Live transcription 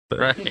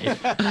Right.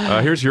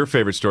 Here's your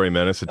favorite story,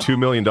 Menace. A $2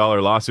 million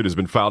lawsuit has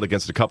been filed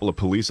against a couple of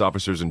police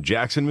officers in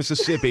Jackson,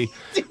 Mississippi.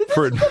 Dude, this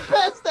is the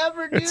best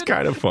ever, dude. It's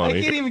kind of funny.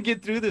 I can't even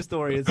get through the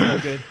story. It's so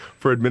good.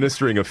 For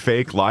administering a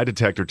fake lie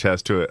detector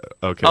test to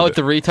the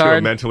retard? to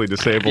a mentally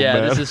disabled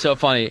man. Yeah, this is so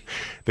funny.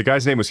 The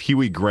guy's name was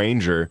Huey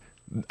Granger.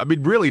 I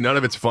mean, really, none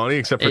of it's funny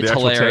except for It's the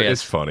actual hilarious.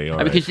 test. It's funny. All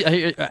right.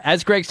 Because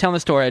as Greg's telling the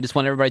story, I just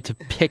want everybody to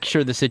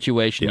picture the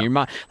situation in your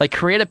mind. Like,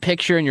 create a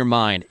picture in your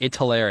mind. It's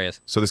hilarious.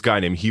 So this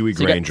guy named Huey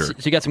Granger. So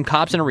you got some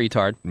cops and a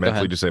retard.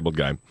 Mentally disabled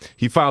guy.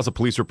 He files a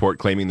police report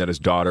claiming that his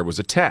daughter was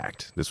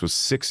attacked. This was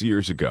 6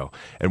 years ago.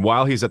 And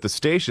while he's at the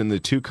station, the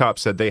two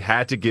cops said they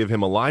had to give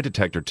him a lie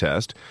detector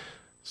test.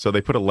 So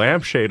they put a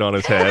lampshade on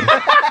his head,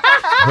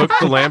 hooked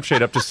the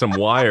lampshade up to some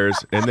wires,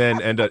 and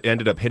then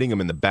ended up hitting him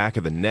in the back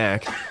of the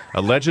neck,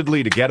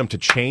 allegedly to get him to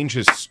change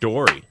his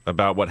story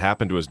about what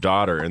happened to his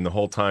daughter. And the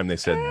whole time they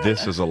said,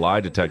 this is a lie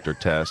detector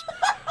test.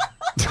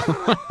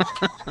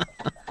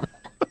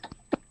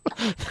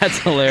 That's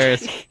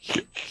hilarious.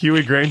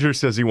 Huey Granger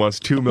says he wants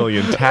 $2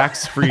 million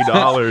tax-free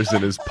dollars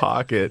in his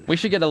pocket. We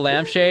should get a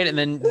lampshade, and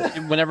then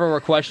whenever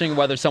we're questioning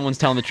whether someone's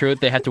telling the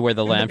truth, they have to wear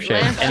the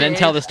lampshade, and then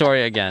tell the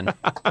story again.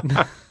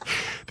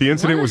 The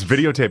incident was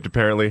videotaped,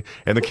 apparently,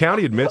 and the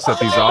county admits that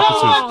these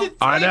officers...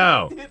 I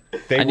know.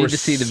 They need were to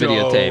see the so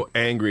videotape.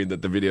 angry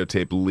that the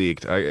videotape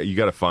leaked. You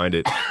got to find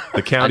it.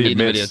 The county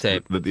admits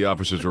that the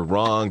officers were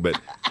wrong, but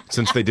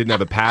since they didn't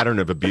have a pattern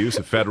of abuse,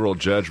 a federal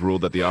judge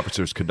ruled that the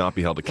officers could not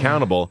be held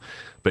accountable.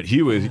 But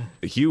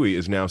Huey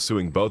is now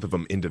suing both of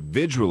them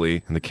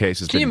individually, and the case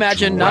has been Can you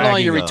imagine, not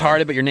only you're dragging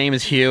retarded, but your name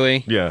is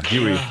Huey? Yeah,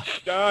 Huey.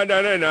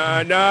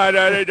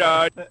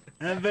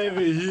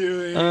 Baby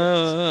Huey.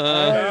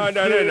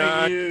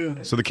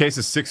 So the case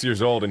is 6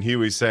 years old, and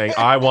Huey's saying,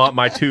 I want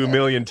my $2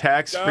 million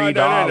tax-free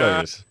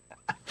dollars.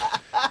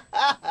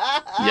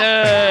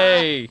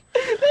 Yay!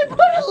 They put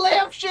a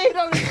lampshade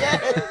on his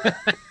head.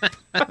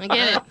 I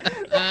get it.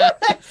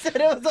 I said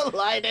it was a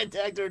lie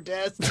detector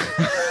test.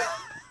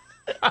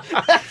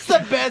 That's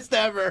the best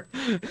ever.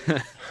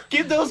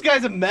 Give those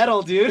guys a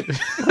medal, dude.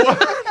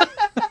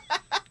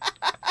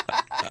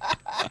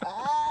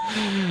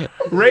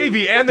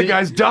 Ravy and the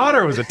guy's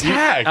daughter was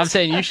attacked. I'm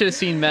saying you should have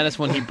seen Menace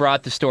when he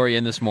brought the story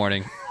in this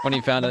morning, when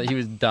he found out he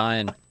was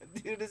dying.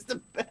 Dude, it's the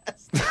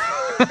best.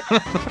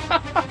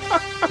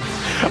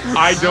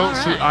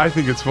 I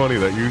think it's funny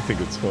that you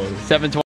think it's funny. 720.